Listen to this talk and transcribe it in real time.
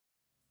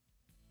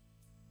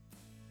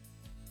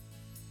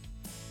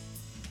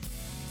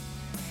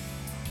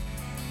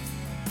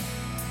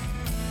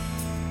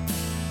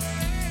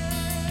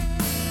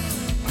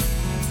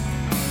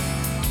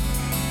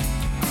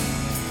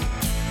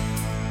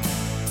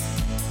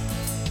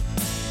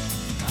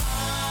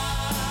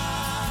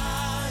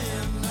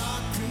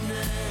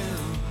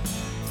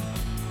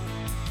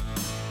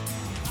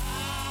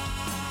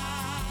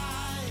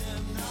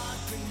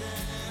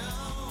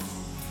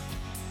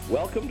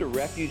Welcome to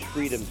Refuge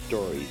Freedom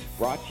Stories,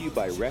 brought to you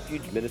by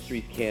Refuge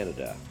Ministries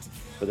Canada.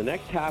 For the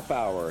next half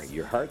hour,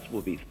 your hearts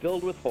will be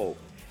filled with hope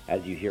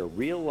as you hear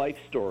real-life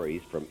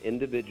stories from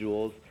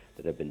individuals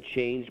that have been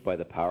changed by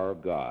the power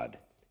of God.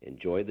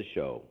 Enjoy the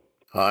show.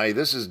 Hi,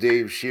 this is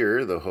Dave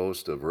Shearer, the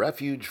host of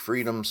Refuge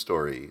Freedom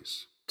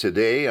Stories.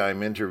 Today,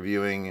 I'm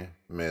interviewing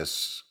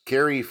Miss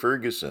Karry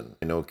Fergusson.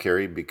 I know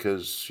Karry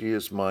because she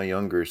is my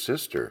younger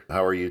sister.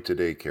 How are you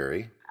today,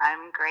 Karry?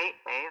 I'm great,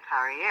 Dave. How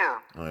are you?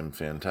 I'm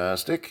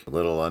fantastic. A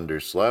little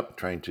underslept,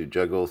 trying to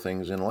juggle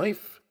things in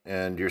life.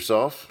 And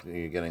yourself? Are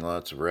you getting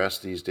lots of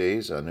rest these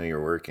days? I know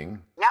you're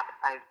working. Yep,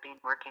 I've been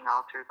working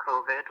all through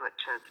COVID, which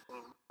has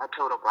been a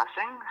total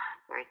blessing.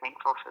 Very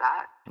thankful for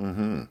that.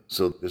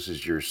 So this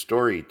is your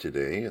story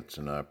today. It's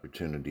an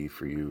opportunity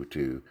for you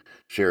to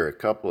share a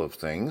couple of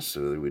things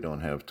so that we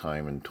don't have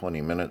time in 20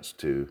 minutes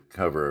to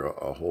cover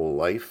a whole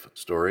life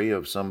story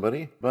of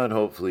somebody. But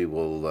hopefully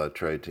we'll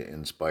try to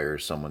inspire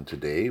someone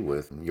today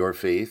with your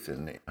faith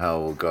and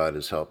how God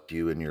has helped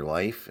you in your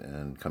life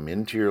and come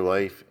into your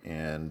life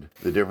and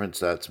the difference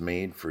that's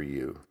made for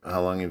you.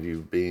 How long have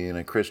you been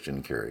a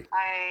Christian, Karry?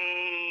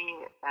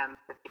 I am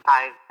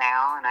 55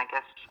 now, and I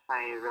guess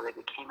I really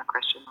became a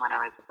Christian when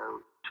I was about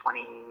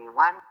 21,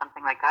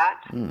 something like that.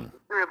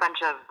 Through a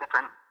bunch of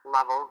different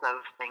levels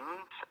of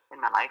things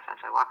in my life as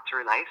I walked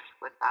through life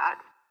with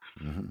that.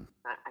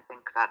 But I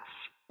think that's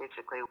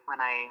basically when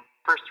I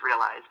first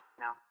realized,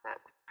 that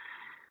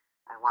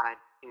I wanted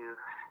to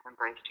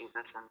embrace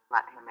Jesus and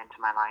let him into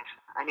my life.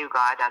 I knew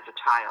God as a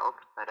child,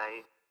 but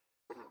I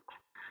didn't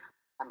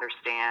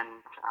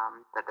understand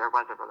that there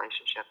was a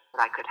relationship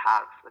that I could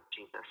have with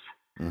Jesus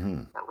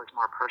that was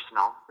more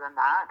personal than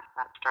that.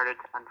 That started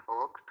to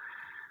unfold.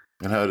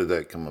 And how did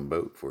that come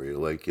about for you?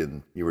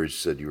 You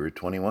said you were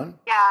 21?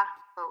 Yeah,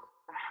 so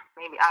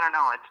maybe, I don't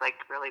know, it's like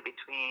really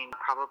between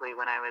probably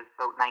when I was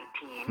about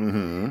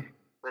 19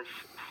 was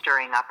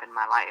stirring up in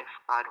my life.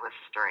 God was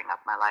stirring up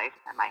my life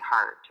and my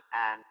heart.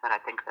 But I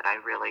think that I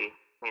really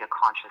made a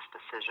conscious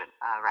decision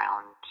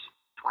around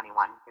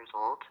 21 years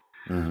old.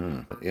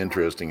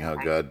 Interesting how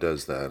God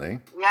does that,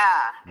 eh?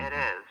 Yeah, it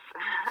is.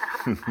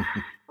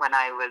 When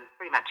I was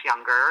pretty much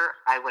younger,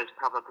 I was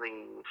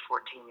probably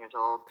 14 years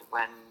old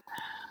when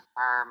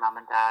our mom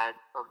and dad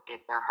both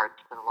gave their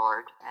hearts to the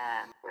Lord.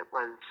 And it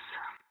was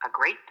a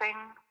great thing,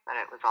 but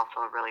it was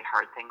also a really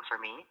hard thing for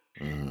me.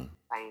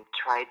 I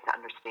tried to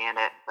understand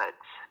it, but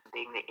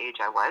being the age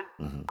I was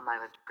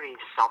a pretty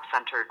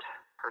self-centered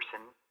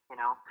person,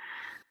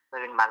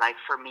 living my life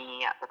for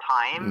me at the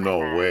time. No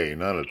way,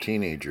 not a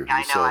teenager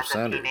who's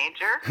self-centered. As a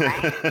teenager,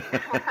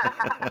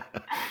 right?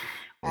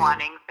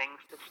 Wanting things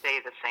to stay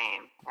the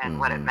same.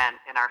 And what it meant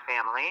in our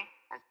family,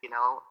 and,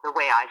 the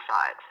way I saw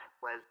it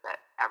was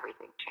that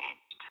everything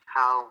changed.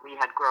 How we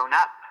had grown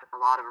up, a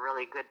lot of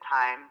really good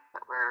times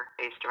that were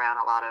based around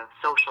a lot of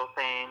social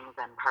things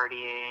and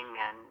partying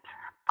and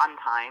fun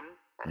times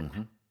that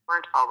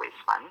weren't always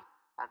fun,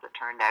 as it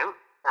turned out.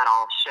 That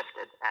all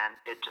shifted and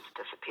it just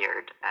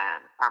disappeared.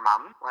 And our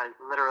mom was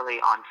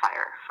literally on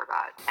fire for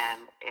God,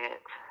 and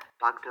it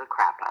bugged the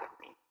crap out of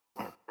me.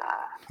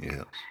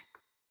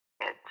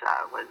 It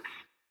was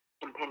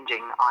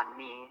impinging on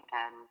me,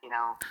 and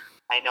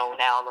I know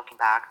now, looking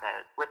back,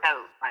 that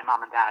without my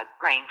mom and dad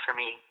praying for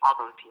me all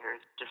those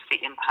years, just the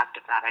impact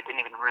of that, I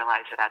didn't even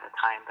realize it at the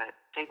time, but it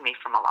saved me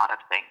from a lot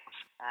of things.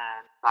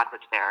 And God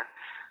was there.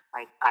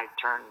 I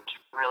turned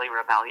really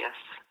rebellious,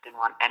 didn't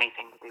want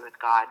anything to do with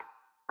God.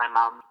 My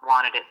mom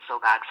wanted it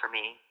so bad for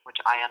me, which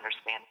I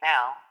understand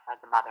now as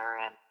a mother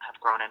and have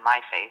grown in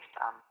my faith,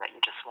 that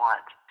you just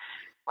want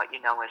what you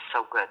know is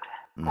so good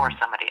for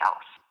somebody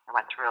else. I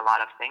went through a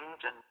lot of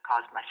things and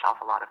caused myself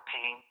a lot of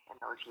pain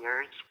in those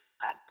years.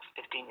 At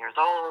 15 years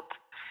old,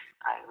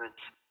 I was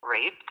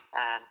raped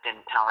and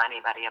didn't tell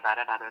anybody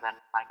about it other than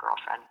my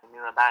girlfriend who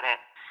knew about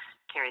it.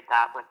 Carried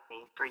that with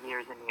me for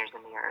years and years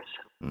and years.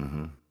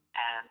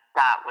 And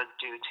that was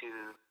due to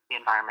the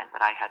environment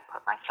that I had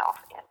put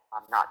myself in.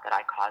 Not that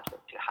I caused it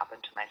to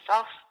happen to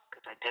myself,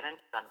 because I didn't.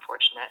 It's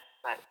unfortunate,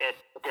 but it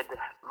did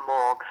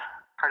mold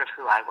part of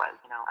who I was,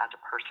 as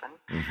a person,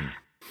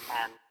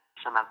 and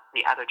some of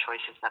the other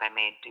choices that I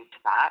made due to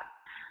that.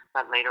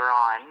 But later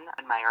on,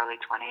 in my early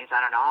 20s,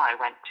 I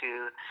went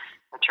to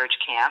a church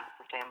camp,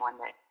 the same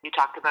one that you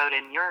talked about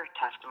in your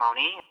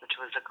testimony, which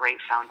was a great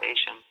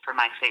foundation for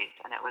my faith,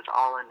 and it was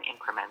all in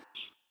increments.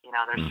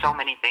 There's so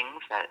many things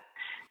that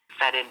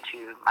fed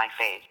into my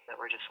faith that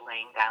were just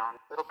laying down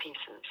little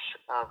pieces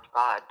of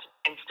God,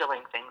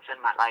 instilling things in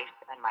my life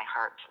and my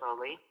heart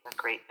slowly. The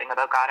great thing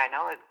about God, I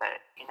know, is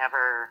that he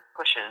never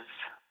pushes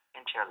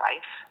into your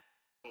life.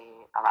 He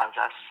allows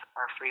us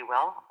our free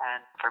will,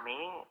 and for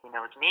me, he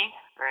knows me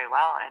very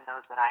well and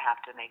knows that I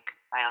have to make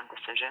my own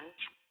decisions.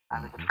 I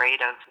was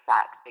afraid of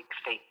that big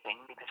faith thing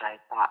because I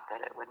thought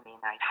that it would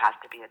mean I'd have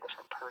to be a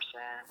different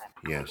person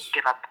and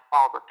give up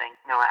all the things,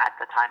 at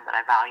the time that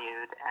I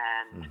valued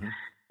and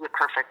be a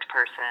perfect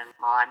person.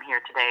 Well, I'm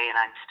here today and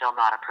I'm still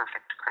not a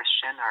perfect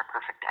Christian or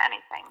perfect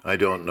anything. I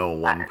don't know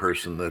one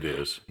person that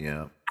is,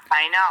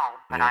 I know,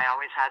 but Yeah. I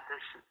always had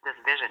this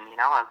vision,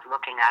 of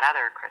looking at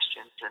other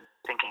Christians and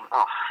thinking,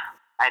 oh,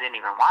 I didn't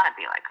even want to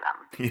be like them.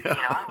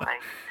 Yeah.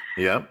 Like,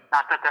 Yep.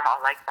 not that they're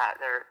all like that.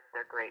 They're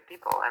great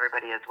people.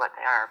 Everybody is what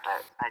they are,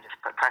 but I just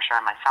put pressure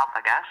on myself,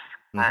 I guess.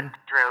 But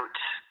throughout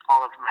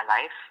all of my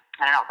life,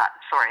 I don't know that.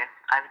 Sorry,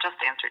 I've just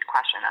answered your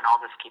question, and I'll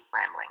just keep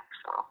rambling.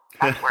 So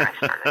that's where I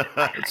started in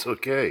my It's faith.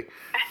 okay.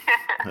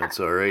 That's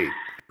all right.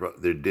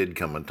 There did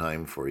come a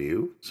time for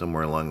you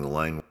somewhere along the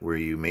line where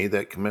you made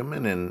that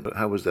commitment, and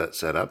how was that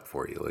set up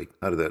for you? Like,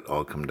 how did that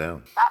all come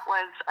down?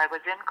 I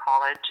was in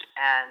college,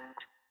 and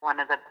one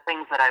of the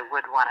things that I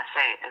would want to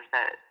say is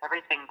that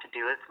everything to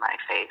do with my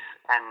faith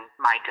and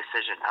my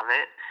decision of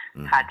it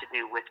had to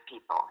do with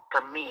people. For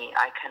me,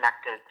 I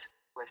connected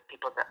with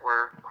people that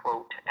were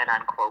quote and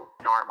unquote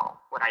normal,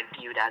 what I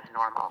viewed as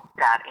normal.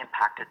 That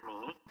impacted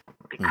me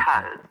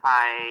because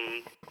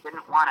I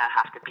didn't want to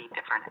have to be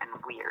different and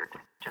weird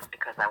just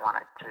because I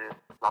wanted to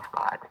love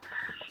God.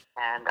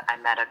 And I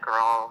met a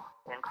girl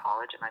in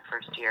college in my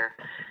first year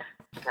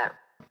that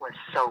was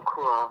so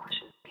cool.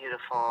 She was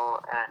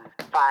beautiful and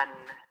fun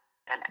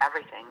and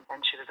everything,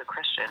 and she was a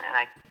Christian, and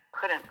I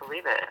couldn't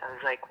believe it. I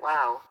was like,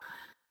 wow.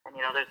 And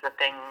there's the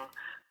thing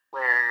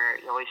where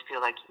you always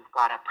feel like you've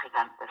got to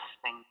present this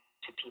thing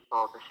to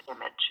people, this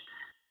image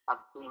of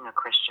being a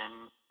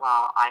Christian.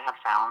 Well, I have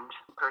found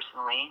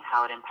personally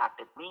how it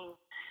impacted me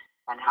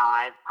and how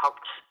I've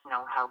helped,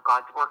 how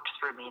God's worked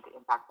through me to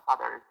impact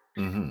others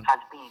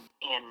has been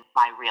in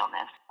my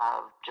realness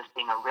of just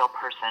being a real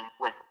person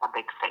with a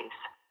big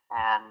face.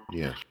 And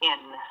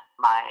in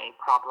my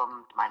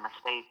problems, my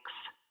mistakes,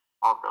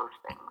 all those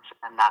things.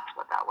 And that's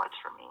what that was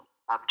for me,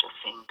 of just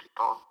seeing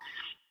people.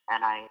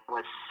 And I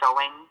was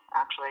sewing,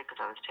 actually, because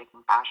I was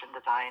taking fashion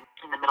design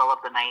in the middle of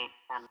the night.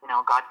 And,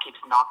 God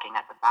keeps knocking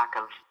at the back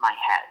of my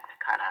head,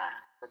 kind of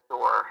the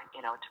door,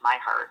 to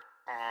my heart.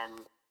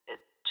 And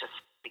it just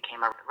became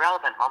a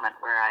relevant moment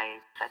where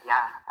I said,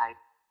 yeah,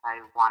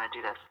 I want to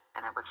do this.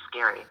 And it was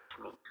scary to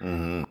me.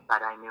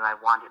 But I knew I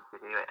wanted to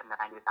do it, and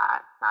that I knew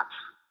that. That's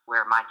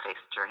where my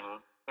faith journey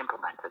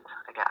implemented,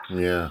 I guess.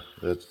 Yeah,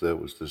 that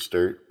was the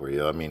start for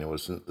you. I mean, it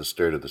wasn't the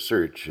start of the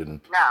search,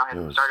 and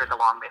no, it started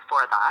long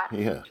before that.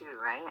 Yeah, too,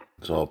 right?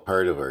 It's all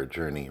part of our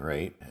journey,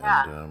 right?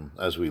 Yeah. And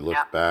as we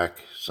look back,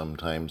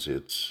 sometimes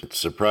it's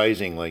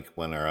surprising, like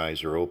when our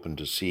eyes are open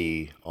to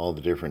see all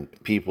the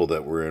different people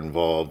that were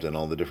involved and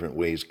all the different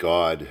ways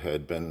God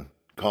had been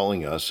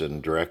calling us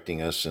and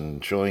directing us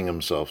and showing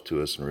himself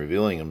to us and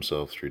revealing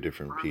himself through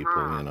different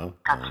people.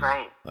 That's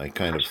right. I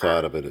kind of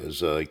thought of it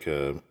as like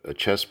a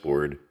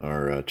chessboard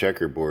or a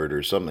checkerboard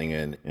or something,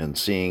 and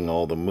seeing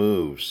all the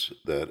moves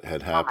that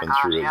had happened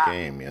through a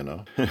game,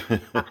 That's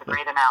a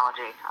great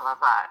analogy. I love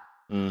that.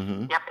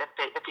 Yep,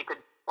 if you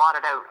could plot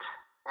it out.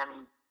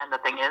 And the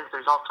thing is,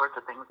 there's all sorts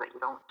of things that you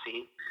don't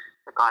see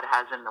that God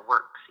has in the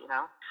works,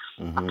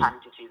 Sometimes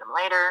you see them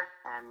later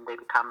and they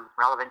become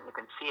relevant. You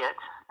can see it.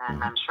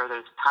 And I'm sure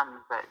there's tons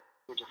that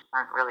you just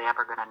aren't really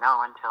ever going to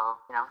know until,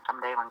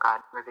 someday when God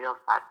reveals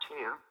that to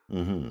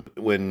you.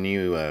 When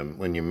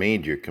you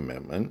made your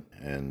commitment,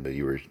 and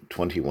you were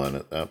 21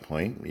 at that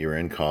point, you were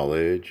in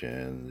college,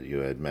 and you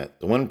had met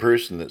the one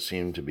person that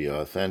seemed to be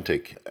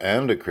authentic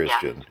and a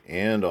Christian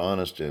and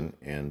honest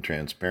and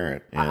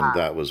transparent, and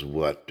that was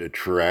what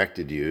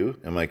attracted you.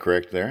 Am I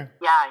correct there?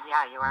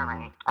 Yeah, you are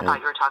right. I thought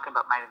you were talking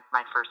about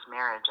my first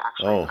marriage,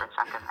 actually, for a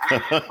second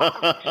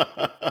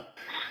there.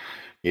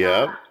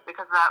 Yeah.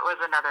 Because that was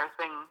another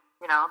thing,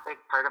 big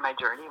part of my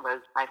journey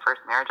was my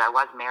first marriage. I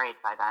was married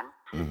by then,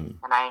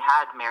 and I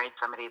had married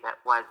somebody that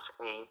was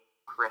a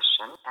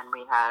Christian, and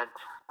we had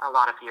a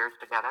lot of years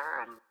together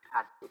and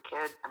had 2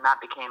 kids, and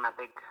that became a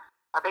big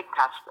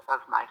test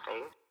of my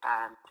faith,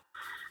 and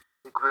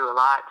we grew a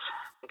lot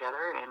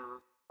together in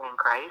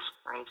Christ,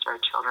 raised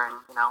our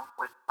children,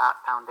 with that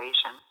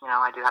foundation.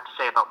 I do have to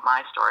say about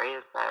my story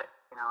is that,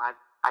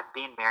 I've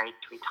been married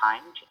 3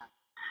 times.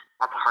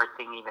 That's a hard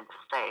thing even to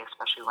say,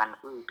 especially when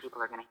people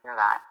are going to hear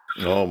that.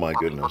 Oh my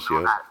goodness,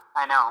 yeah.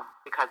 I know,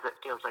 because it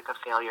feels like a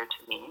failure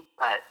to me,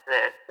 but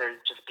there's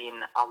just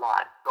been a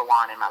lot go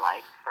on in my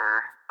life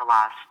for the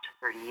last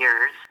 30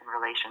 years in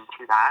relation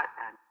to that,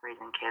 and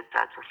raising kids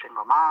as a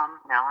single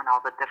mom, and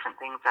all the different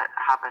things that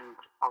happened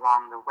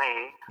along the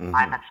way,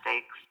 my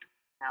mistakes,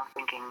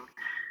 thinking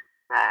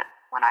that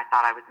when I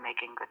thought I was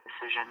making good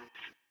decisions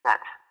that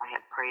I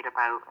had prayed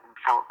about and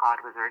felt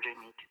God was urging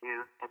me to do,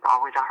 it's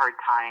always a hard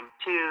time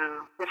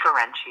to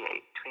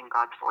differentiate between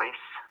God's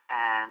voice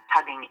and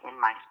tugging in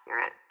my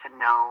spirit to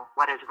know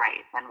what is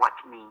right and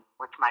what's me,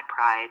 what's my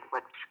pride,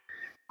 what's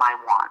my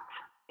want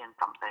in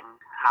something,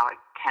 how it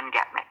can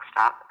get mixed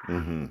up.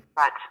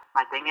 But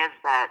my thing is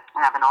that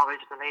I haven't always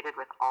related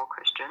with all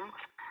Christians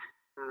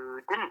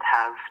who didn't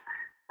have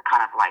the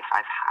kind of life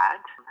I've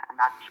had, and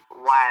that's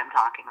why I'm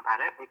talking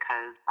about it,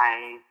 because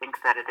I think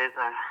that it is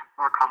a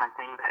more common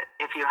thing that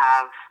if you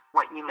have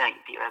what you might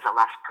view as a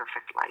less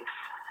perfect life,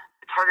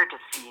 it's harder to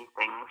see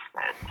things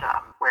that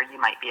where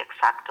you might be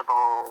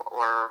acceptable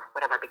or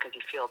whatever because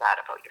you feel that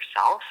about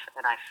yourself,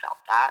 and I felt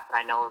that. And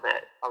I know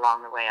that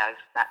along the way I've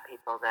met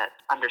people that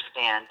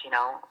understand,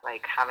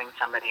 like having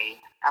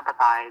somebody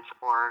empathize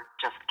or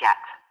just get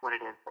what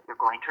it is that you're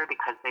going through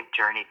because they've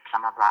journeyed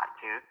some of that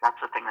too. That's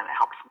the thing that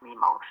helps me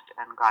most,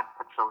 and God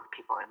puts those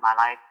people in my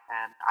life,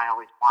 and I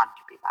always want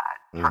to be that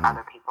for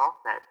other people.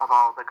 That of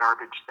all the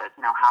garbage that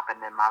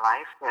happened in my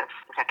life,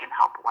 if I can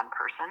help one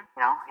person,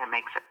 it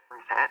makes it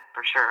worth it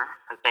for sure,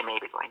 because they may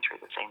be going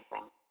through the same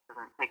thing. It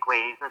doesn't take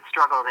away the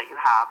struggle that you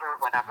have or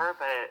whatever,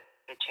 but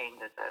it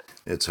changes it.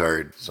 It's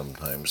hard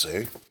sometimes,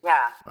 eh?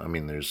 Yeah. I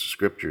mean, there's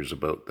scriptures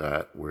about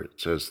that where it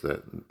says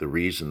that the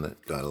reason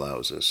that God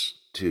allows us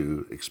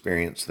to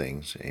experience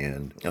things,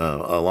 and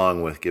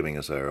along with giving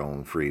us our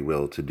own free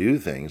will to do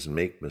things and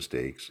make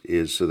mistakes,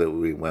 is so that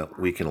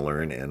we can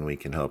learn and we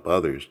can help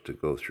others to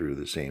go through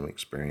the same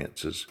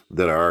experiences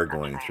that are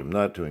going through.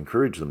 Not to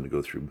encourage them to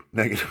go through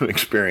negative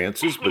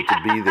experiences, but to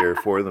be there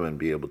for them and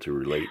be able to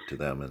relate to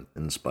them and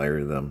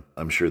inspire them.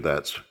 I'm sure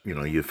that's,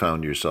 you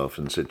found yourself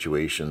in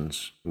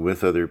situations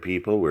with other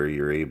people where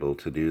you're able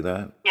to do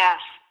that. Yes,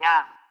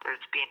 yeah. There's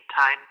been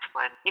times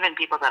when even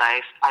people that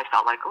I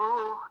felt like,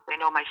 oh, they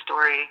know my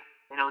story,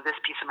 they know this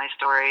piece of my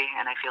story,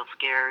 and I feel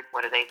scared.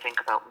 What do they think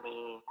about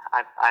me?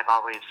 I've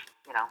always,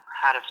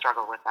 had a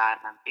struggle with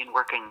that, and I've been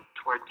working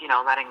towards,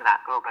 letting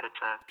that go, but it's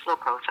a slow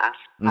process.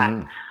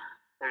 But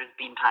there's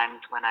been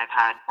times when I've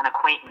had an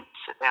acquaintance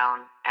sit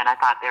down and I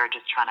thought they were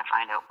just trying to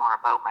find out more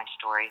about my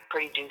story.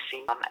 Pretty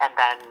juicy. And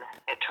then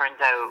it turns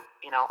out,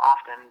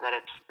 often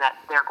that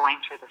they're going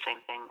through the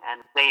same thing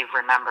and they've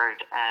remembered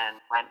and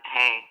went,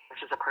 hey,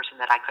 this is a person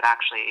that I could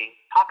actually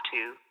talk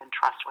to and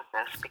trust with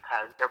this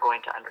because they're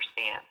going to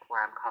understand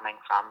where I'm coming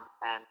from.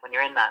 And when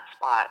you're in that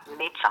spot, you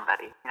need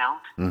somebody,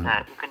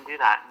 that you can do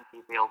that and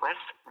be real with.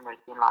 And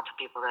there's been lots of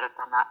people that have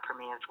done that for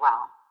me as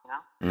well.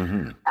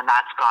 And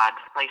that's God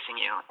placing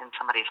you in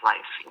somebody's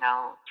life.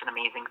 It's an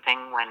amazing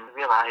thing when you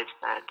realize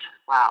that,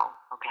 wow,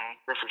 okay,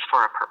 this is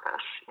for a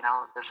purpose,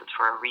 this is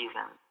for a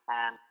reason.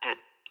 And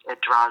it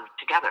draws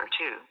together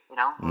too,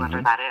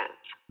 whoever that is.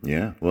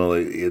 Yeah, well,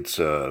 it's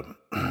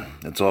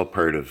all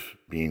part of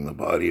being the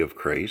body of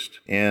Christ,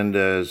 and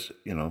as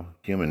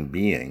human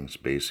beings,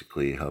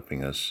 basically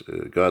helping us.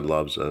 God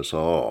loves us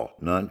all,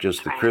 not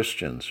just the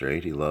Christians,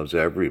 right? He loves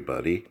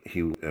everybody.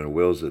 He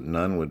wills that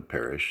none would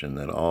perish, and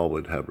that all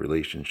would have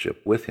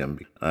relationship with Him.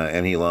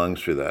 And He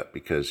longs for that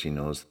because He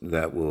knows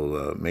that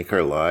will make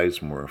our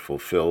lives more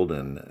fulfilled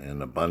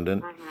and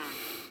abundant.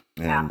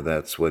 And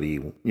that's what He,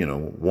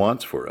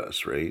 wants for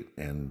us, right?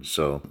 And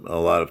so a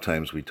lot of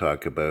times we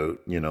talk about,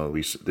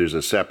 there's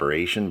a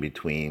separation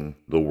between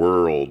the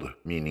world,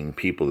 meaning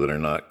people that are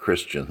not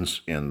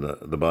Christians, and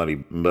the body,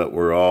 but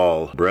we're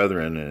all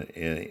brethren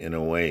in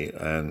a way,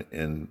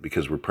 and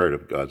because we're part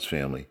of God's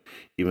family.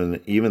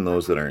 Even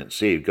those that aren't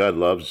saved, God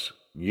loves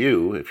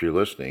you, if you're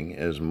listening,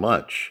 as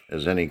much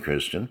as any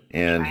Christian,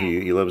 and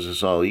He loves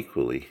us all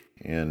equally.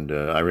 And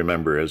I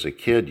remember as a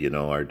kid,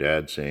 our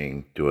dad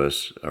saying to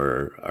us,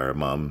 or our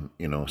mom,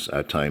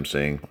 at times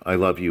saying, I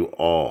love you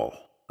all.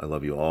 I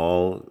love you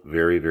all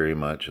very, very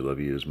much. I love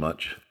you as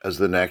much as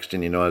the next.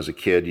 And, as a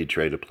kid, you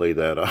try to play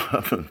that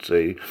off and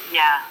say,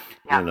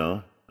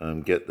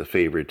 get the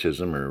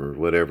favoritism or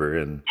whatever.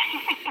 And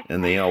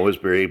they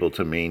always were able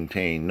to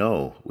maintain,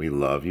 no, we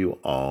love you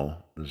all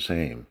the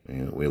same.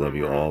 We love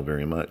you all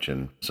very much.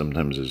 And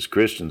sometimes as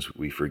Christians,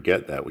 we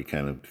forget that. We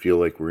kind of feel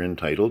like we're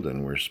entitled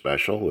and we're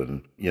special.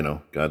 And,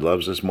 God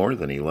loves us more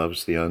than He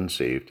loves the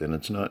unsaved. And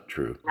it's not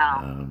true.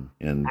 No.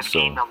 I've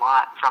gained a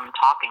lot from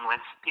talking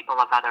with people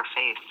of other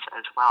faiths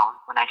as well.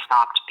 When I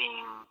stopped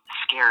being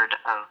scared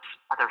of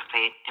other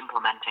faith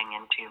implementing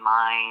into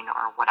mine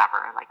or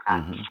whatever, like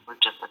that was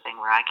just the thing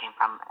where I came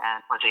from,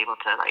 and was able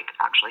to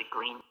actually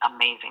glean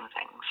amazing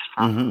things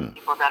from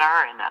people that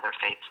are in other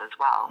faiths as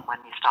well. When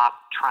you stop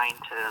trying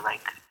to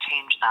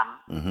change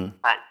them,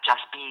 but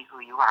just be who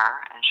you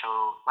are and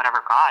show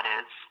whatever God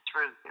is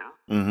through you,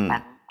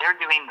 and they're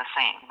doing the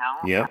same,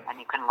 and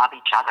you can love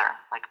each other.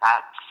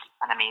 That's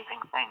an amazing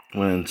thing.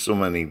 When so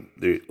many,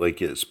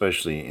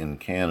 especially in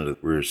Canada,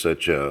 we're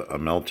such a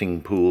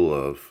melting pool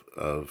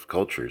of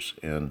cultures,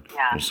 and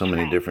there's so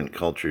many different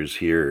cultures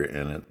here,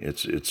 and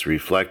it's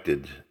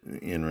reflected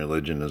in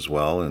religion as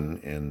well.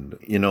 And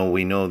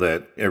we know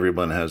that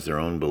everyone has their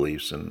own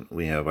beliefs, and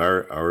we have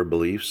our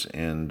beliefs,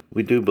 and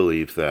we do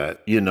believe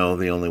that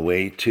the only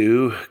way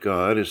to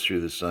God is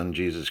through the Son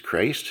Jesus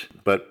Christ.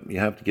 But you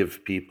have to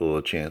give people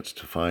a chance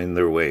to find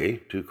their way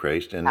to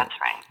Christ, and that's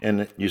right.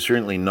 And you're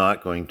certainly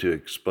not going to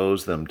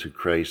expose them to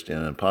Christ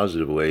in a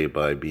positive way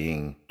by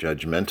being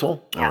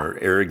judgmental or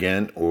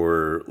arrogant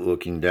or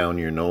looking down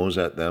your nose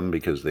at them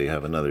because they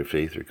have another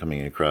faith or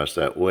coming across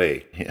that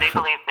way. They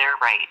believe they're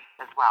right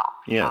as well.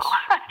 Yes.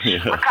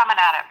 So we're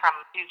coming at it from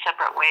two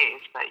separate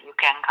ways, but you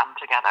can come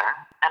together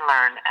and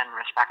learn and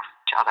respect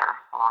each other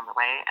along the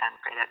way, and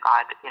pray that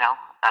God,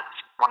 that's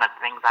one of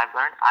the things I've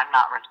learned. I'm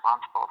not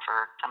responsible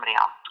for somebody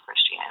else's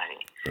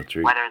Christianity. That's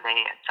right. Whether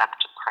they accept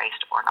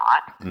Christ or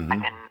not. I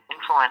can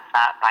influence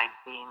that by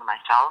being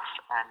myself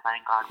and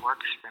letting God work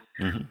through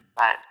me. Mm-hmm.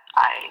 But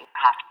I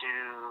have to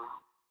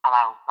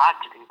allow God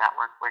to do that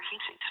work where He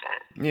sees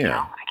fit. Yeah.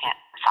 I can't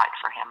decide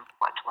for Him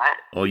what's what.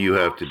 All you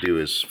have to do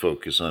is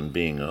focus on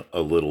being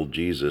a little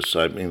Jesus.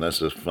 I mean,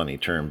 that's a funny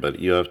term, but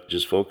you have to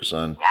just focus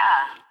on,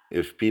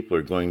 if people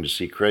are going to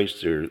see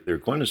Christ, they're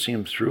going to see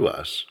Him through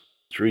us,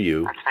 through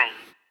you. That's right.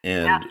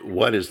 And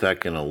what is that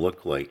going to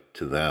look like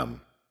to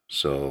them?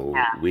 So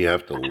we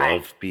have to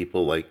love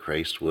people like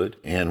Christ would,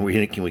 and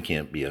we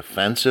can't be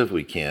offensive.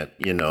 We can't,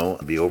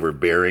 be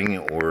overbearing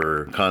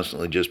or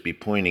constantly just be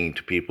pointing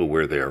to people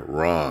where they're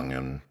wrong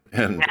and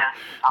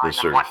this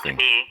sort of thing.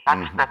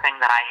 That's the thing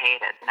that I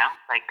hated,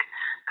 like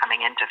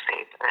coming into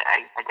faith.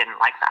 I didn't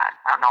like that.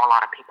 I don't know a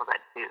lot of people that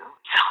do.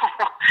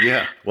 So.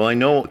 Yeah. Well, I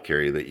know,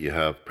 Karry, that you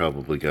have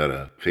probably got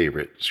a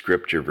favorite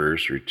scripture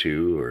verse or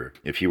two, or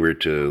if you were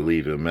to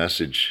leave a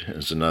message,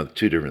 it's another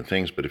two different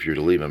things, but if you were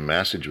to leave a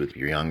message with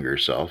your younger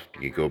self,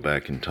 you could go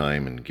back in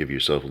time and give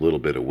yourself a little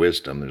bit of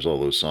wisdom. There's all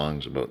those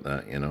songs about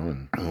that,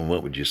 and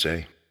what would you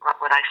say? What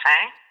would I say?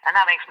 And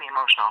that makes me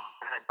emotional.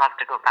 I'd love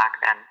to go back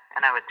then,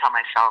 and I would tell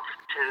myself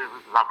to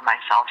love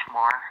myself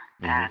more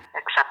and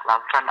accept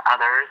love from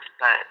others,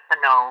 but to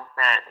know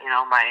that,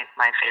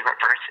 my favorite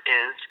verse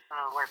is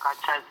where God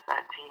says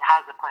that He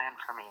has a plan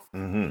for me.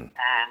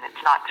 And it's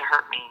not to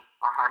hurt me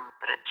or harm me,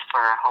 but it's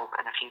for a hope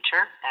and a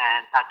future.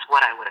 And that's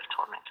what I would have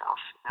told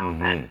myself,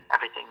 that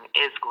everything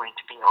is going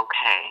to be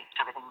okay.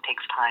 Everything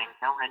takes time,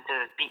 and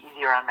to be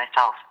easier on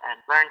myself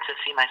and learn to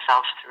see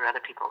myself through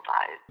other people's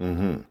eyes.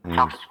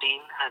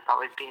 Self-esteem has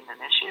always been an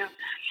issue.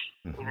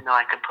 Even though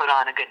I could put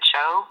on a good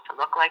show to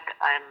look like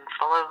I'm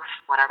full of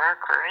whatever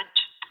courage,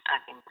 I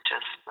think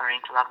just learning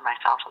to love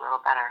myself a little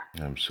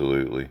better.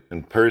 Absolutely.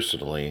 And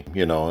personally,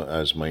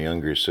 as my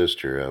younger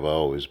sister, I've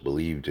always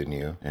believed in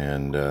you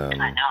and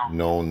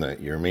known that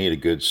you're made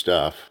of good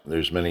stuff.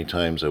 There's many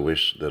times I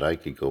wish that I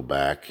could go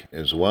back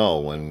as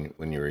well when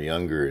you were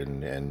younger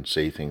and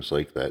say things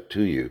like that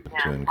to you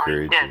to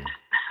encourage you.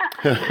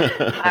 But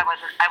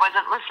I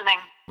wasn't listening.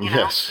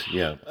 Yes,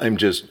 yeah. I'm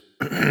just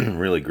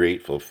really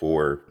grateful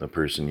for the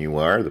person you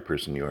are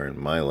in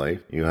my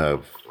life. You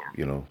have,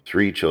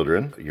 3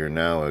 children. You're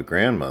now a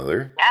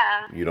grandmother.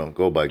 Yeah. You don't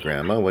go by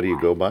grandma. What do you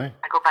go by?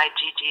 I go by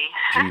Gigi.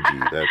 Gigi,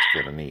 that's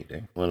kind of neat,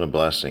 eh? What a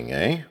blessing,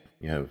 eh?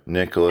 You have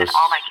Nicholas. And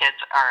all my kids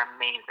are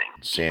amazing.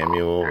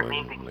 Samuel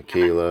and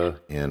Michaela.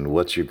 And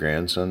what's your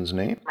grandson's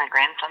name? My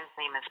grandson's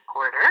name is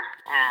Porter,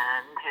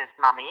 and his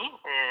mommy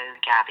is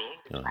Gabby,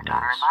 who's my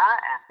daughter-in-law,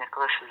 and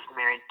Nicholas is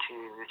married to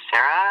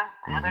Sarah,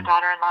 my other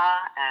daughter-in-law,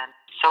 and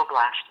so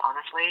blessed,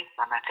 honestly,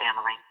 by my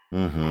family.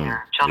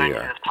 They're children who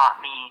have taught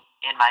me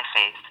in my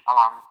faith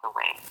along the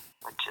way,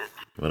 which is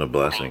what a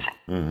blessing.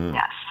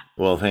 Yes.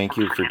 Well, thank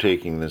you for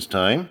taking this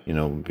time,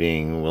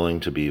 being willing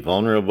to be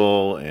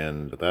vulnerable,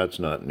 and that's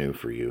not new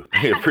for you.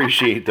 I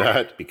appreciate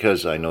that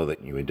because I know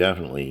that you would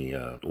definitely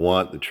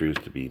want the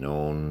truth to be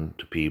known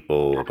to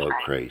people about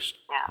Christ.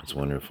 Yeah. That's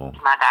wonderful.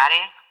 Lost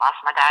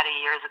my daddy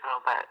years ago,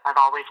 but I've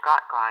always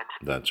got God.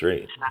 That's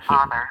right. He's my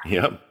father.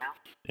 Yep.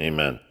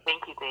 Amen.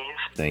 Thank you, Dave.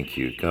 Thank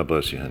you. God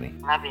bless you, honey.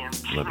 Love you.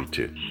 Love you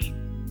too.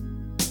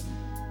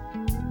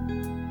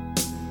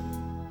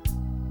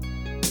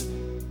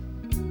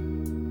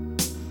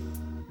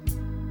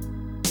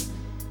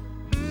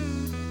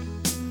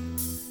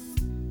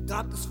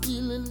 Got this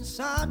feeling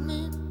inside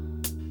me,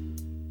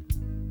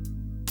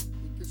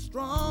 it gets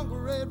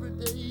stronger every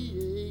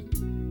day.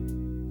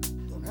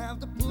 Don't have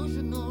to push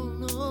it,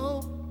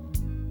 no.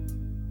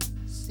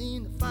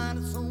 Seem to find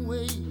its own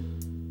way.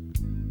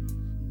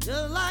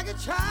 Just like a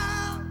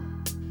child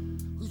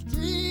whose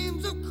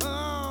dreams have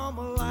come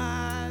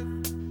alive.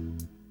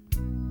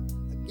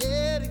 I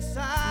get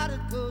excited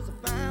 'cause I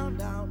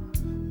found out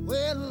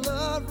where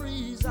love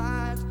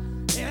resides.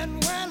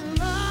 And when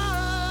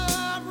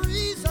love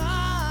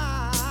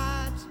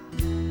resides,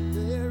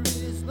 there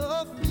is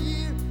no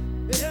fear.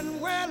 And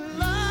when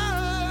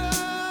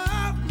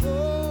love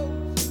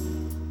goes,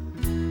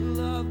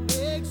 love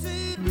makes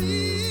it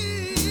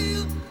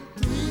real.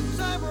 Dreams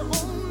that were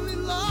only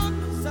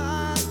locked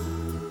inside,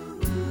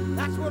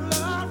 that's where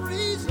love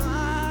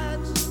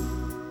resides.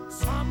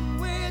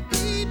 Somewhere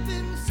deep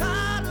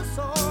inside us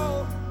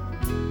all,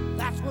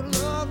 that's where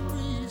love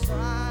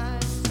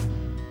resides.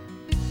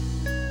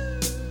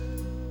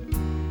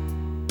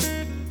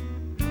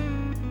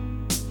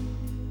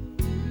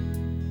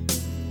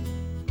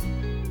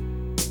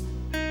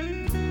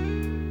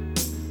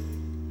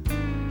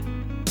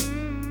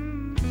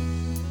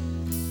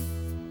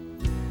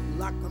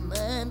 Like a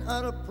man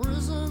out of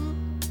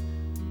prison,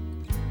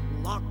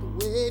 locked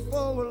away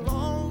for a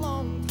long,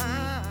 long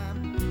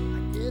time.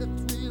 I get a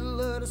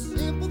thrill of the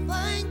simple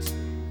things,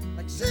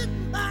 like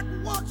sitting back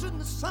watching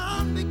the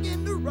sun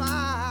begin to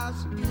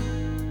rise.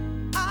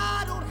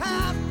 I don't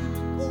have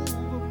to look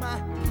over my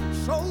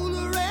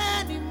shoulder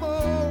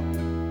anymore.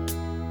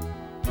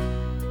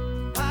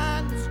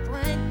 Find the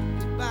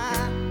strength to get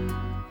by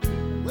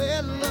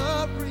where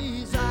love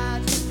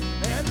resides.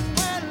 And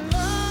when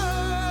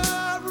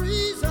love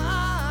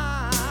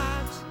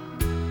resides,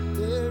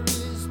 there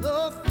is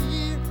no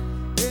fear.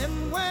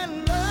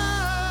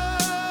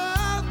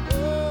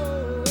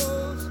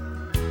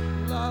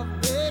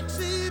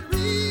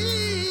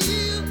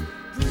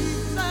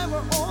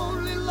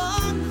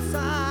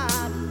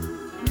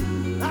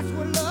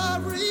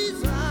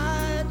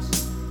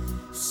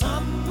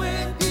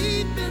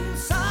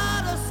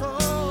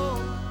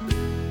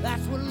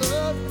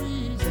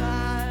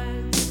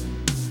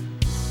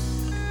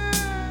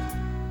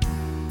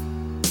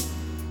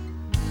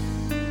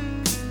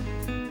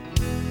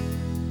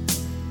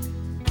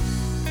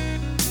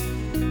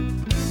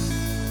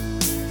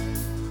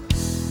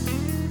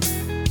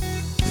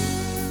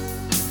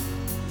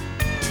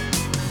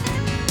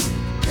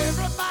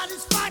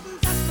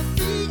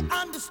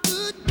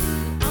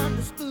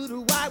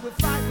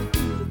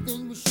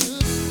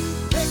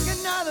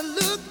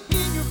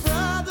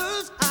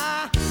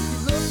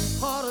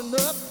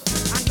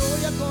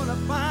 you're gonna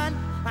find,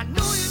 I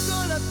know you're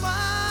gonna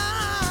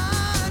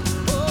find,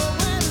 oh,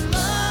 when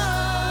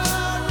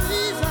love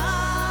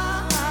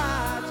resides,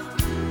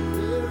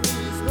 there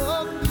is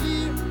no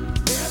fear,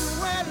 and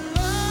when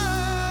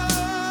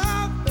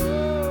love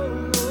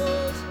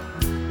goes,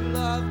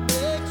 love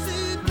makes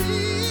it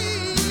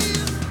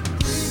real.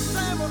 Dreams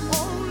never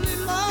only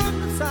love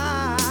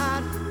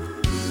inside,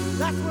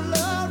 that's where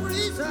love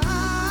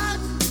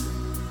resides,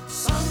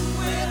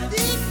 somewhere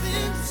deep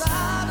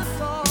inside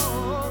us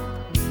all,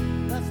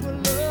 that's where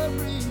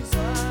love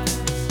resides.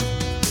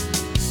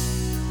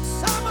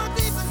 Somewhere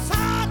deep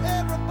inside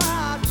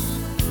everybody,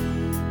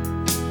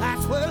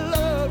 that's where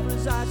love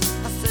resides.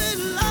 I said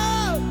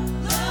love,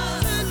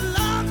 said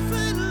love,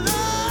 said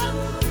love,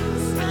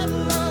 said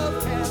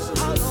love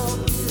casts out all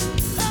fear.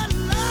 Let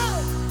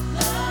love,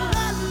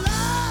 let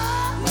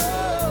love,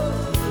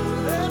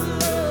 let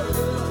love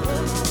hold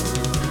on.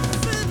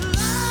 Said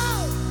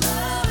love,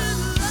 said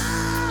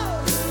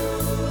love,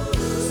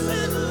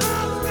 said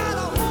love got a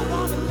hold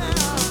on me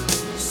now.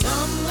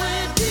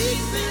 Somewhere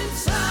deep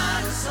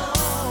inside us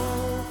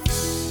all,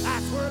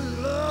 that's where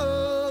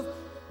love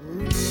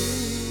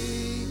resides.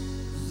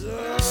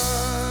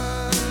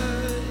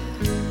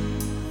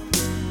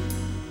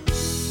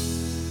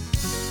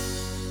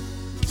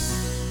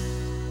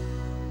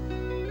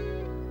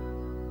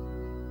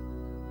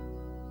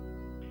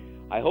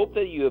 I hope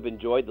that you have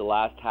enjoyed the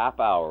last half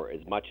hour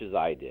as much as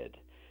I did.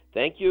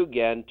 Thank you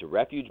again to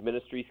Refuge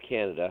Ministries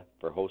Canada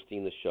for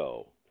hosting the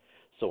show.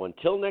 So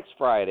until next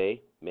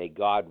Friday, may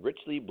God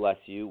richly bless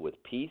you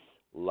with peace,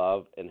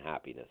 love, and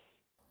happiness.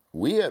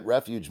 We at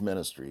Refuge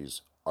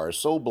Ministries are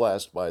so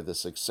blessed by the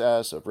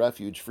success of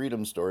Refuge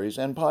Freedom Stories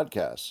and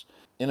podcasts.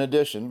 In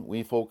addition,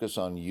 we focus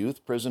on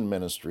youth prison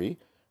ministry,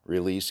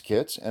 release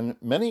kits, and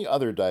many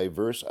other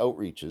diverse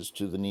outreaches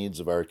to the needs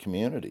of our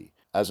community.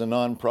 As a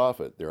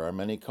nonprofit, there are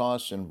many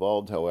costs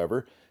involved,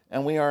 however,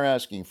 and we are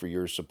asking for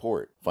your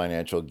support.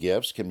 Financial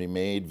gifts can be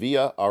made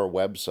via our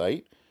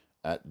website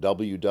at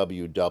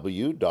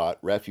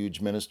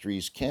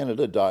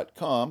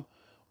www.refugeministriescanada.com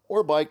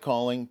or by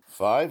calling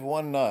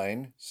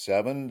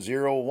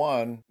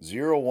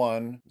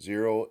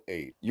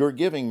 519-701-0108. Your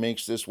giving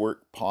makes this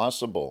work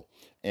possible,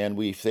 and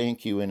we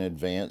thank you in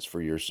advance for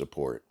your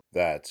support.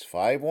 That's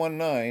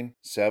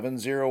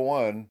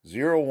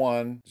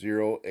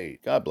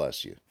 519-701-0108. God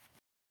bless you.